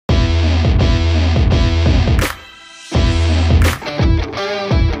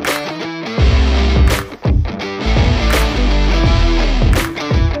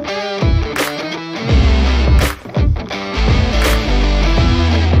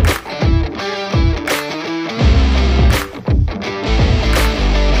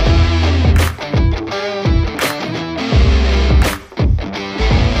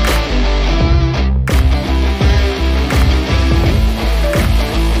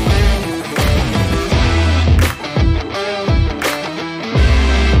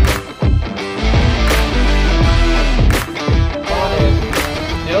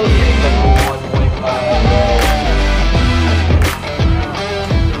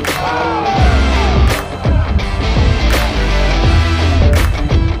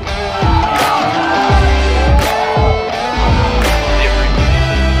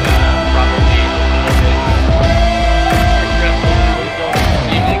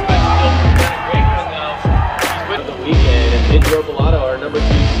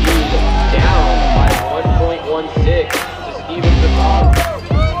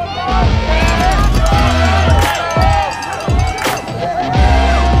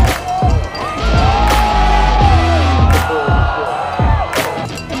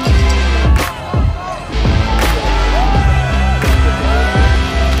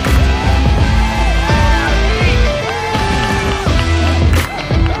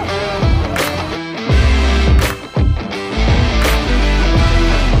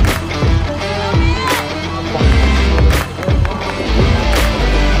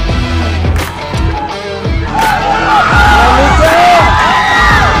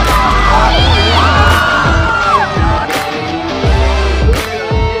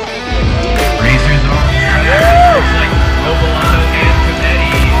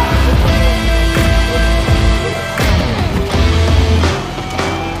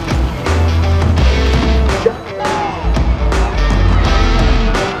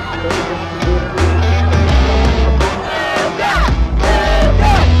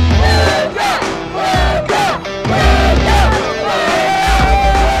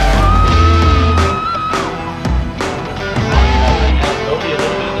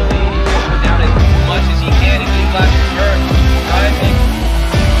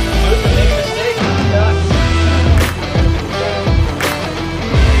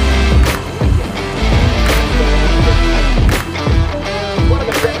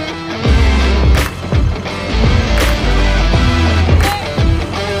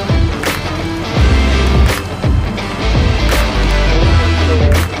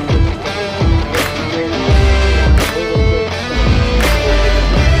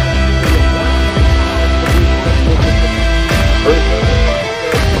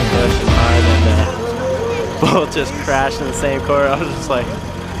crashed in the same corner. I was just like,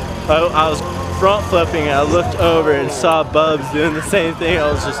 I was front flipping and I looked over and saw Bubs doing the same thing.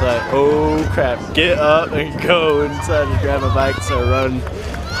 I was just like, oh crap, get up and go, and so I just grabbed my bike and started running,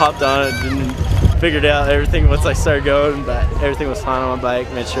 hopped on it, and figured out everything once I started going, but everything was fine on my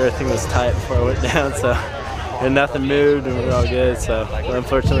bike, made sure everything was tight before I went down, so and nothing moved and we were all good. So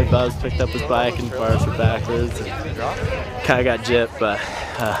unfortunately Bubs picked up his bike and bars were backwards and kind of got gypped, but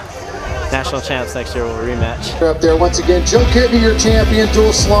national champs next year will rematch. Up there once again, Joe Kidney, your champion,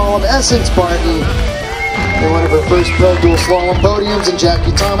 dual slalom, Essence Barton in one of her first pro dual slalom podiums, and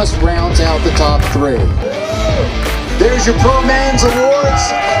Jackie Thomas rounds out the top 3. There's your Pro Man's Awards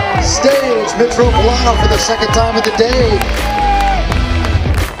stage. Mitro Polano for the second time of the day,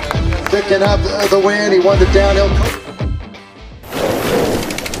 picking up the win. He won the downhill.